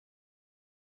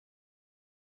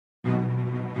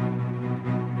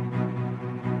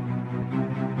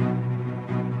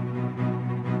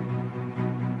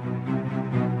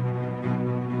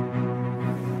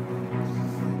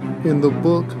In the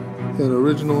book, an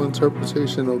original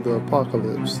interpretation of the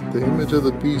Apocalypse, the image of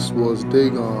the beast was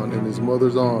Dagon in his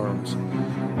mother's arms.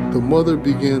 The mother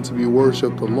began to be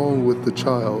worshipped along with the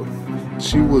child.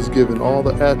 She was given all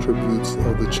the attributes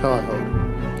of the child.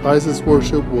 Isis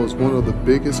worship was one of the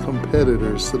biggest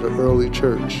competitors to the early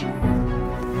church.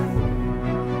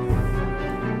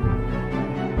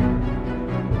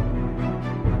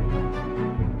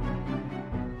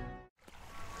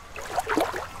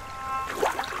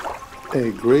 A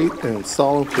great and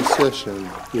solemn procession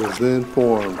was then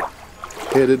formed,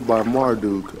 headed by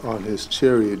Marduk on his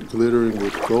chariot glittering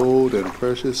with gold and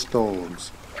precious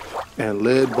stones, and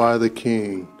led by the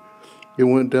king. It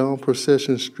went down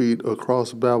Procession Street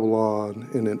across Babylon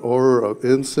in an order of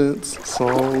incense,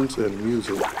 songs, and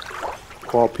music,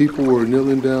 while people were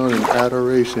kneeling down in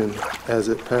adoration as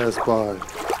it passed by.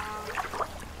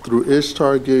 Through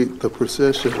Ishtar Gate, the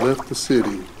procession left the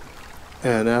city,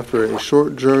 and after a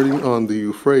short journey on the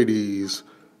Euphrates,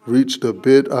 reached the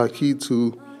Bet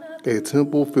Akitu, a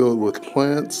temple filled with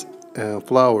plants and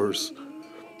flowers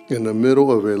in the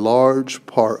middle of a large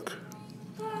park.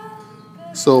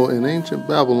 So in ancient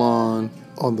Babylon,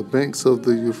 on the banks of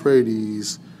the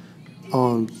Euphrates,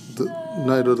 on the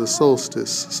night of the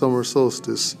solstice, summer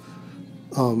solstice,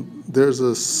 there's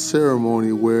a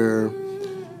ceremony where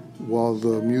while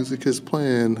the music is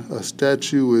playing, a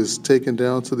statue is taken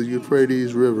down to the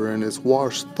Euphrates River and it's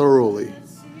washed thoroughly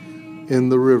in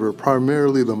the river,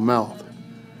 primarily the mouth.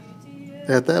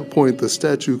 At that point, the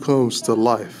statue comes to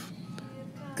life,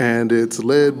 and it's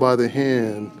led by the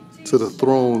hand to the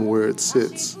throne where it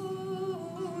sits.